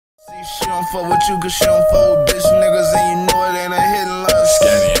She don't fuck with you cause she don't fuck with bitch niggas, and you know it ain't a hidden love.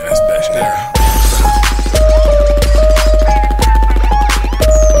 Scanny ass bitch nigga.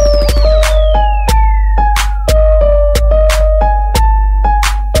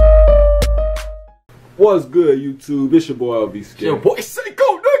 What's good, YouTube? It's your boy LV Skin. Your boy say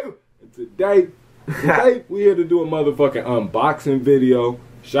go, nigga. And today we here to do a motherfucking unboxing video.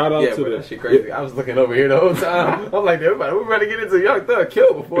 Shout out to that shit crazy. I was looking over here the whole time. I'm like, everybody, we better get into Young Thug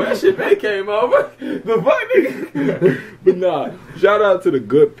Kill before that shit man came over. The fuck, nigga. But nah, shout out to the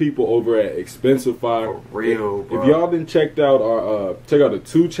good people over at Expensify. For real, bro. If y'all didn't check out our check out the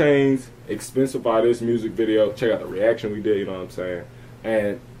 2 Chainz Expensify this music video, check out the reaction we did, you know what I'm saying?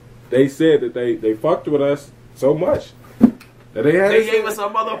 And they said that they fucked with us so much that they gave us a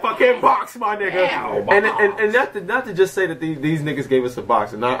motherfucking box, my nigga. And not to just say that these niggas gave us a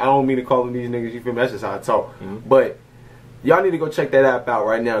box, and I don't mean to call them these niggas, you feel me? That's just how I talk. But y'all need to go check that app out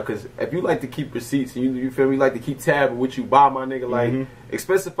right now, because if you like to keep receipts, and you feel me, like to keep tab of what you buy, my nigga, like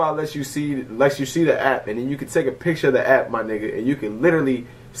Expensify lets you see the app, and then you can take a picture of the app, my nigga, and you can literally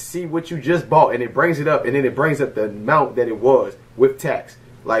see what you just bought, and it brings it up, and then it brings up the amount that it was with tax.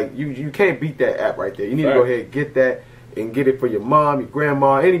 Like you can't beat that app right there. You need to go ahead and get that. And get it for your mom, your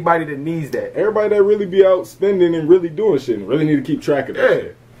grandma, anybody that needs that. Everybody that really be out spending and really doing shit and really need to keep track of that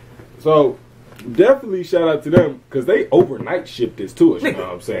shit. So, definitely shout out to them, because they overnight shipped this to us, you know what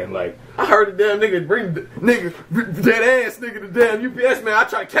I'm saying? Like, I heard the damn nigga bring dead ass nigga, the damn UPS man. I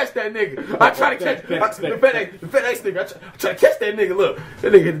try to catch that nigga. I try to catch the FedEx nigga. I try to catch that nigga. Look,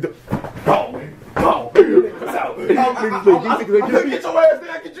 that nigga. Oh, what's out? Get your ass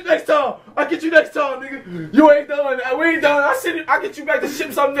there. I get you next time. I get you next time, nigga. You ain't done. We ain't done. I get you back to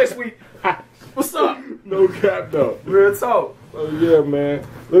ship something next week. What's up? No cap though. Real talk. Oh yeah, man.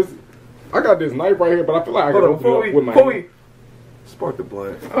 Listen, I got this knife right here, but I feel like I can open it up with my hand. Spark the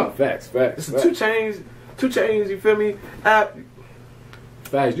blunt. Oh, facts. It's a 2 Chainz, you feel me? App.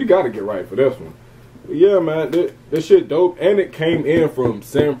 Facts. You gotta get right for this one. But yeah, man, this shit dope, and it came in from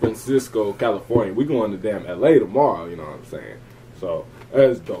San Francisco, California. We going to damn LA tomorrow, you know what I'm saying? So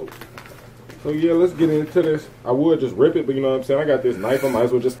that's dope. So yeah, let's get into this. I would just rip it, but you know what I'm saying? I got this knife. I might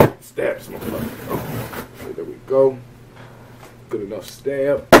as well just stab this motherfucker. Oh, there we go. Good enough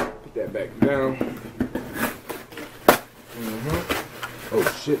stab. Put that back down. Oh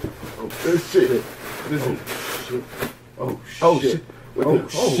shit. Oh shit. This is shit. Oh shit. Oh shit. Oh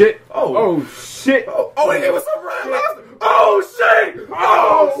shit. Oh shit. Oh, they gave us some red lobster. Oh shit.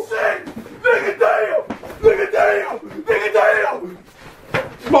 Oh shit. Nigga damn.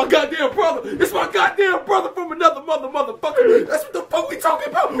 It's my goddamn brother. It's my goddamn brother from another motherfucker. That's what the fuck we talking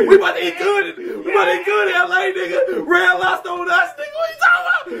about. We about to eat good. We about to eat good in LA, nigga. Red lobster on us, nigga. What you talking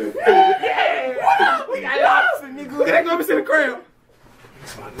about? Yeah. What up? We got lobster, nigga. Look at that. Let me see the crab.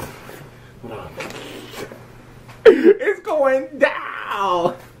 Hold on. It's going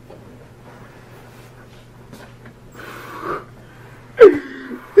down.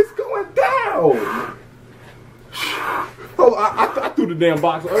 It's going down. Oh, I threw the damn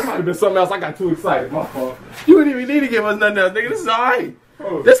box. It might have been something else. I got too excited. My fault. You didn't even need to give us nothing else, nigga. This is alright.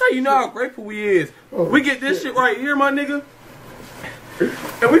 That's how you know how grateful we is. We get this shit right here, my nigga,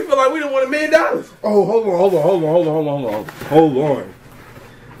 and we feel like we don't want $1 million. Oh, hold on.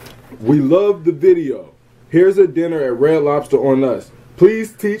 We love the video. Here's a dinner at Red Lobster on us.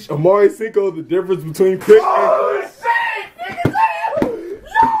 Please teach Amari Cinco the difference between pick and shit! Nigga,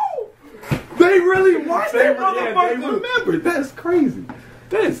 yo! They really watched that motherfucker. They remember. That's crazy.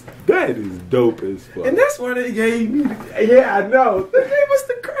 That is dope as fuck. And that's why they gave me yeah, I know. They gave us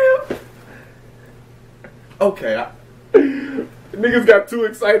the crib. Okay. Niggas got too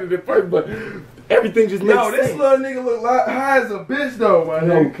excited at first, but everything just makes sense. Yo, this little nigga look high as a bitch though, my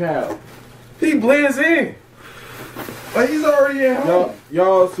nigga. No cap. He blends in. Like he's already at home.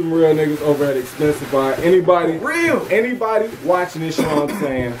 Y'all some real niggas over at Expensify. Anybody watching this, you know what I'm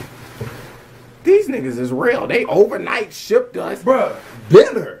saying? These niggas is real. They overnight shipped us, bruh,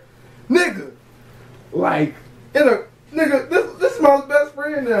 dinner. Nigga. Like, nigga, this is my best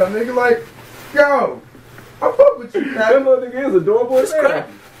friend now, nigga. Like, yo, I fuck with you, that little nigga is adorable as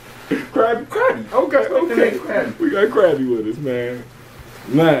Krabby. Okay. Krabby. We got Krabby with us,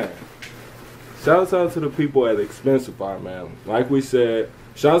 man. Shouts out to the people at Expensify, man. Like we said,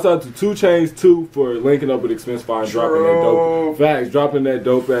 shouts out to 2 Chainz 2 for linking up with Expensify and dropping that dope. Facts, dropping that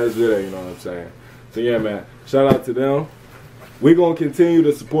dope ass video, you know what I'm saying? So yeah, man. Shout out to them. We're gonna continue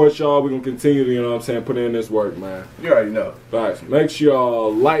to support y'all. We're gonna continue to, you know what I'm saying, put in this work, man. You already know. Facts. Make sure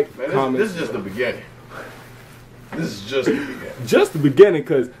y'all like, comment. This is just the beginning. This is just the beginning. Just the beginning,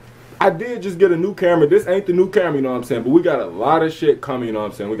 because I did just get a new camera. This ain't the new camera, you know what I'm saying? But we got a lot of shit coming, you know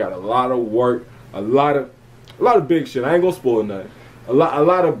what I'm saying? We got a lot of work, a lot of big shit. I ain't gonna spoil nothing. A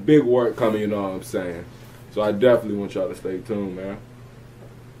lot of big work coming, you know what I'm saying? So I definitely want y'all to stay tuned, man.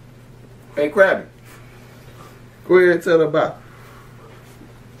 Hey, Krabby. Go ahead and tell her about.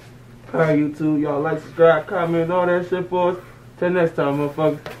 Alright, YouTube, y'all like, subscribe, comment, all that shit for us. Till next time,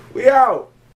 motherfucker. We out.